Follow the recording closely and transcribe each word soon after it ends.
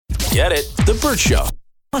Get it? The Burt Show.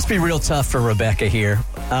 Must be real tough for Rebecca here,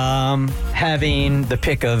 having the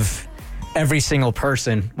pick of every single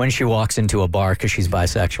person when she walks into a bar because she's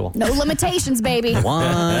bisexual. No limitations, baby.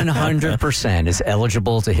 100% is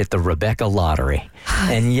eligible to hit the Rebecca lottery.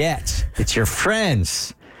 And yet, it's your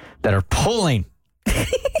friends that are pulling.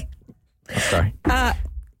 Sorry.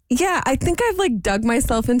 Yeah, I think I've dug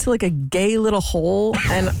myself into a gay little hole,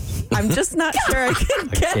 and I'm just not sure I can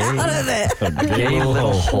get out of it. A gay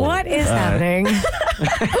little hole. What is happening?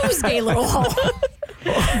 Who's gay little hole?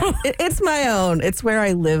 It's my own. It's where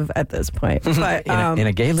I live at this point. But In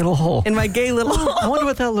a gay little hole. in my gay little hole. I wonder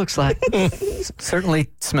what that looks like. Certainly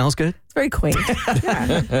smells good. It's very quaint.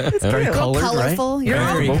 Yeah, it's Very cute. colored, colorful. right? You're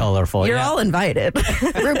Very colorful. You're yeah. all invited.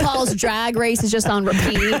 RuPaul's Drag Race is just on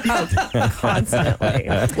repeat. Constantly.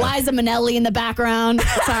 Liza Minnelli in the background.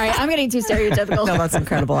 Sorry, I'm getting too stereotypical. No, that's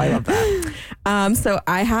incredible. I love that. So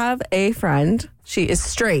I have a friend. She is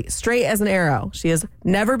straight as an arrow. She has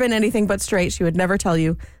never been anything but straight. She would never tell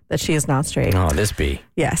you that she is not straight. Oh, this bee.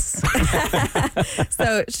 Yes.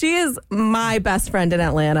 So she is my best friend in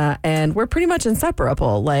Atlanta, and we're pretty much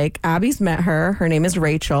inseparable. Abby's met her. Her name is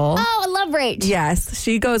Rachel. Oh, I love Rach. Yes,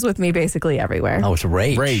 she goes with me basically everywhere. Oh, it's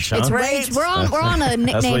Rach. Rach, huh? It's Rach. We're on a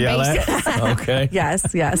That's where nickname y'all basis. at? Okay.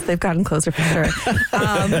 Yes, they've gotten closer for sure.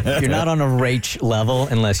 You're not on a Rach level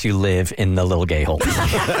unless you live in the little gay hole. Y'all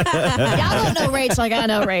don't know Rach like I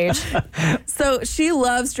know Rach. So she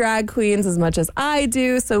loves drag queens as much as I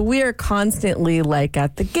do. So we are constantly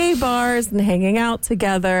at the gay bars and hanging out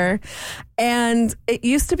together. And it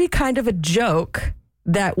used to be kind of a joke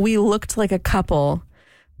that we looked like a couple,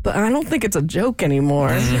 but I don't think it's a joke anymore.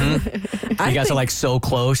 Mm-hmm. You guys are so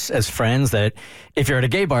close as friends that if you're at a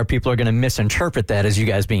gay bar, people are going to misinterpret that as you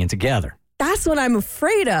guys being together. That's what I'm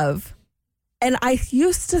afraid of. And I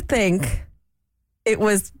used to think it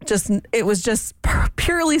was just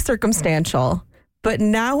purely circumstantial. But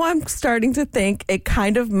now I'm starting to think it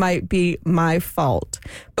kind of might be my fault.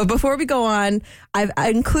 But before we go on, I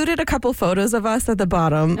included a couple photos of us at the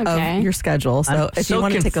bottom of your schedule. So if you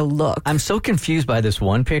want to take a look. I'm so confused by this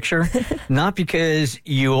one picture, not because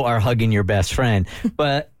you are hugging your best friend,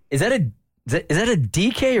 but is that a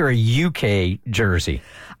DK or a UK jersey?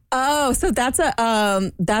 Oh, so that's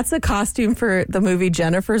a costume for the movie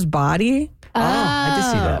Jennifer's Body. Oh, I did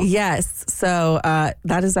see that. Yes. So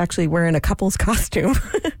that is actually wearing a couple's costume.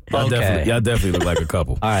 Y'all definitely look like a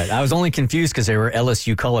couple. All right. I was only confused because they were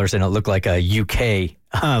LSU colors and it looked like a UK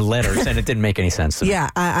letters and it didn't make any sense to me. Yeah,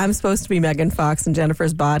 I'm supposed to be Megan Fox in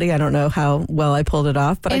Jennifer's Body. I don't know how well I pulled it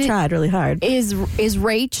off, but I tried really hard. Is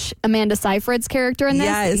Rach Amanda Seyfried's character in this?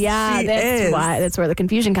 Yes, yeah, she that's is. why. That's where the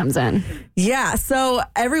confusion comes in. Yeah, so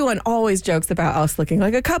everyone always jokes about us looking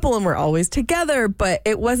like a couple and we're always together, but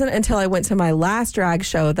it wasn't until I went to my last drag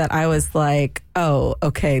show that I was like, oh,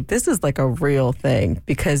 okay, this is a real thing,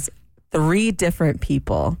 because 3 different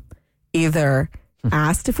people either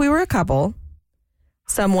asked if we were a couple,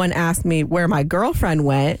 someone asked me where my girlfriend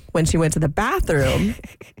went when she went to the bathroom,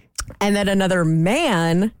 and then another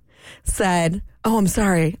man said, oh, I'm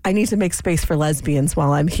sorry, I need to make space for lesbians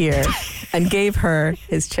while I'm here, and gave her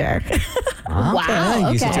his chair. Wow.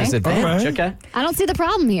 Use it to his advantage. Okay. I don't see the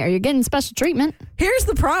problem here. You're getting special treatment. Here's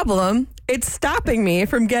the problem. It's stopping me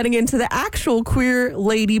from getting into the actual queer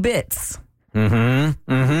lady bits.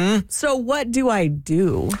 So what do I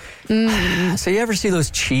do? So you ever see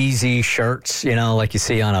those cheesy shirts, like you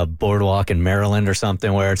see on a boardwalk in Maryland or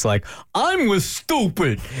something, where it's like, I'm with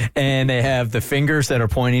stupid, and they have the fingers that are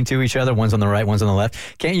pointing to each other, one's on the right, one's on the left.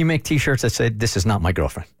 Can't you make t-shirts that say, this is not my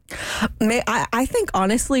girlfriend? I think,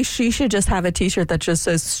 honestly, she should just have a t-shirt that just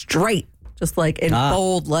says straight, just in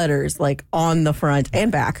bold letters, on the front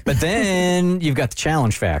and back. But then you've got the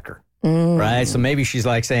challenge factor. Right? So maybe she's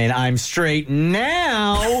saying, I'm straight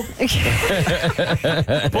now,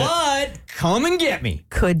 but come and get me.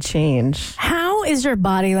 Could change. How is your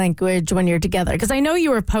body language when you're together? Because I know you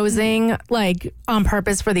were posing on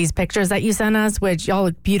purpose for these pictures that you sent us, which y'all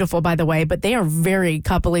look beautiful, by the way, but they are very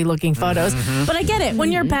coupley looking photos. But I get it.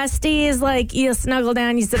 When you're besties, you snuggle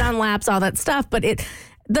down, you sit on laps, all that stuff, but it's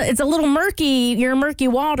a little murky. You're murky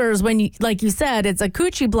waters when you, like you said, it's a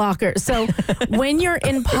coochie blocker. So when you're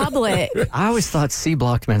in public, I always thought C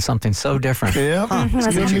blocked meant something so different. Yeah, that's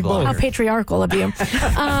coochie blocker. how patriarchal of you.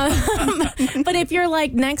 But if you're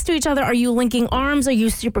next to each other, are you linking arms? Are you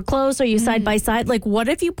super close? Are you side by side? What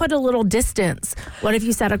if you put a little distance? What if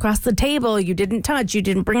you sat across the table? You didn't touch. You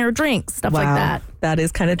didn't bring her drinks. Stuff like that. That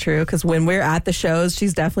is kind of true, because when we're at the shows,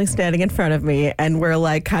 she's definitely standing in front of me, and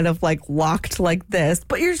we're kind of locked like this.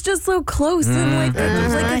 But you're just so close and like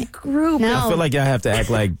a group. No. I feel like y'all have to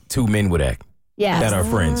act like 2 men would act. Yes. that are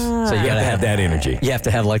friends. So you gotta have that energy. You have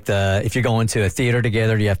to have like if you're going to a theater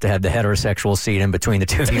together, you have to have the heterosexual seat in between the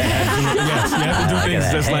two of you. Yes, you have to do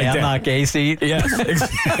things just like I'm that. not gay seat. Yes,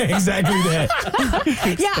 exactly that.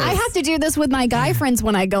 Yeah, I have to do this with my guy friends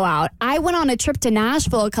when I go out. I went on a trip to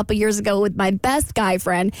Nashville a couple years ago with my best guy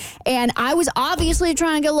friend, and I was obviously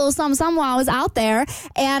trying to get a little something while I was out there,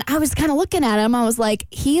 and I was kind of looking at him. I was like,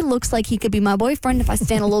 he looks like he could be my boyfriend if I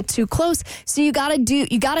stand a little too close. So you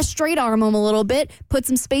gotta straight arm him a little bit, put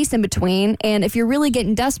some space in between, and if you're really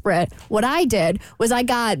getting desperate, what I did was I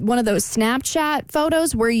got one of those Snapchat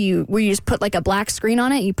photos where you just put like a black screen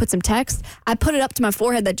on it, you put some text. I put it up to my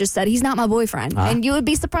forehead that just said, he's not my boyfriend. And you would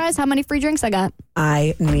be surprised how many free drinks I got.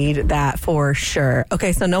 I need that for sure.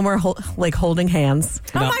 Okay, so no more holding hands.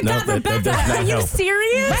 Oh my God, Rebecca, are you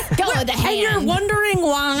serious? Go with the hand. And you're wondering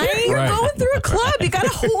why? You're Right. going through a club. You got to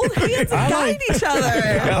hold hands and guide each other.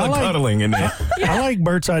 Got the cuddling in there. I like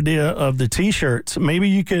Bert's idea of the T-shirts. Maybe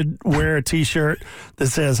you could wear a T-shirt that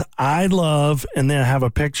says "I love" and then have a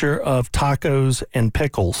picture of tacos and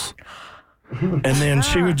pickles. And then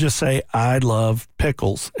she would just say, "I love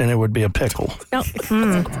pickles," and it would be a pickle. No.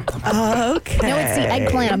 Okay. No, it's the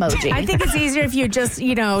eggplant emoji. I think it's easier if you just,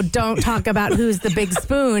 don't talk about who's the big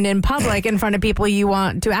spoon in public in front of people you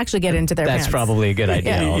want to actually get into their That's pants. probably a good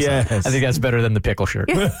idea. Also. Yes. I think that's better than the pickle shirt.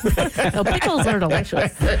 No, pickles are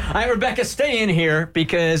delicious. All right, Rebecca, stay in here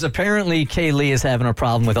because apparently Kaylee is having a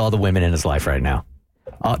problem with all the women in his life right now.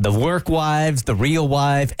 The work wives, the real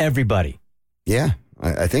wife, everybody. Yeah,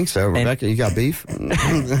 I think so. Rebecca, you got beef? And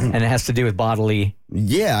it has to do with bodily.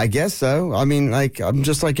 Yeah, I guess so. I mean, I'm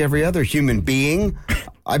just like every other human being.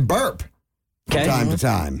 I burp Okay. from time to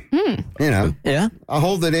time. You know, Yeah. I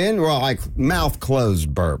hold it in, like mouth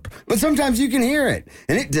closed burp. But sometimes you can hear it,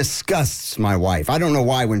 and it disgusts my wife. I don't know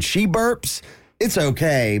why. When she burps, it's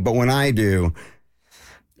okay, but when I do,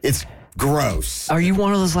 it's gross. Are you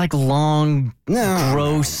one of those like long, No.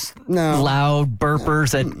 gross, No. loud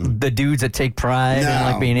burpers that the dudes that take pride in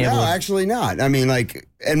like being able No, to... actually not. I mean,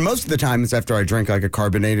 and most of the time it's after I drink like a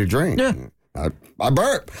carbonated drink. Yeah. I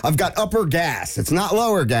burp. I've got upper gas. It's not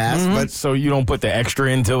lower gas, but So you don't put the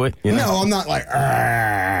extra into it? You know? no, I'm not like,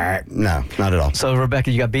 no, not at all. So,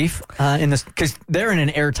 Rebecca, you got beef in this? Because they're in an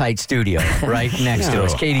airtight studio right next to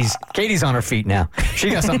us. Katie's on her feet now. She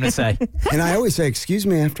got something to say. And I always say, excuse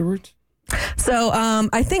me afterwards. So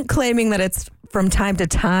I think claiming that it's from time to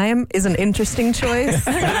time is an interesting choice.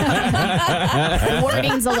 The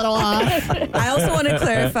wording's a little off. I also want to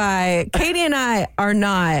clarify, Katie and I are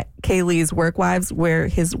not Kaylee's work wives. We're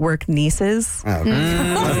his work nieces. Oh,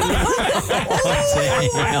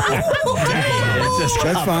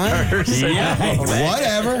 that's fine. Yeah.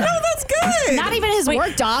 Whatever. That's good. Not even his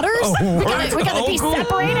work daughters? We gotta be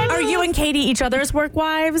separated? Are you and Katie each other's work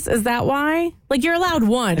wives? Is that why? Like, you're allowed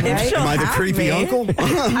one, right? Am I the have creepy me. uncle?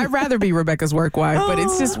 I'd rather be Rebecca's work wife, but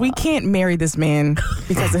it's just we can't marry this man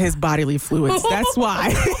because of his bodily fluids. That's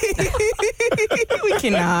why. We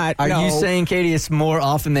cannot. Are no. you saying, Katie, it's more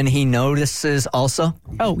often than he notices also?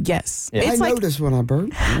 Oh, yes. Yeah. I It's like, notice when I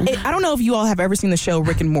burp. I don't know if you all have ever seen the show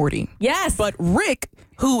Rick and Morty. Yes. But Rick,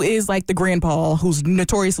 who is like the grandpa who's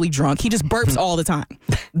notoriously drunk, he just burps all the time.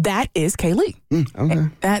 That is Kaylee. Okay.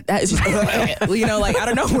 That is just, like out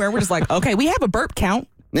of nowhere, we're just like, okay, we have a burp count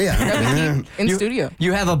Yeah. in studio.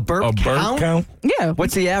 You have a burp A bird count? Yeah.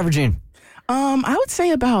 What's he averaging? I would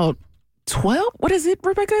say about 12. What is it,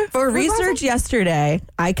 Rebecca? For research yesterday,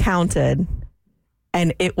 I counted,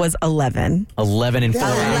 and it was 11. 11 and 4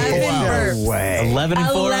 hours. 11 burps. way. 11 and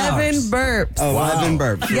 4 11 hours. burps. 11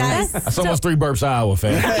 burps. Yes. That's almost 3 burps an hour,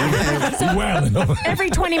 fam. You wildin'. Every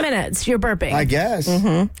 20 minutes, you're burping. I guess.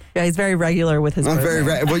 Yeah, he's very regular with his I'm burping.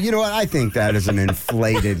 very well, you know what? I think that is an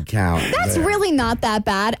inflated count. That's there. really not that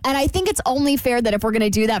bad. And I think it's only fair that if we're going to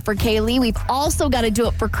do that for Kaylee, we've also got to do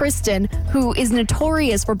it for Kristen, who is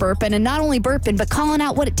notorious for burping, and not only burping, but calling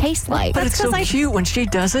out what it tastes like. But it's so cute when she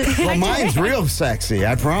does it. Well, mine's real sexy,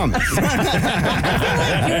 I promise.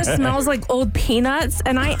 Yours smells like old peanuts,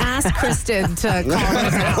 and I asked Kristen to call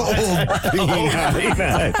those out. Old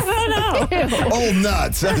peanuts. I don't know. Old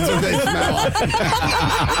nuts. That's what they smell like.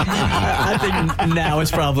 I think now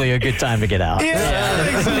is probably a good time to get out.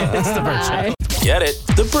 Yeah. It's the Burt Show. Get it?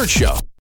 The Burt Show.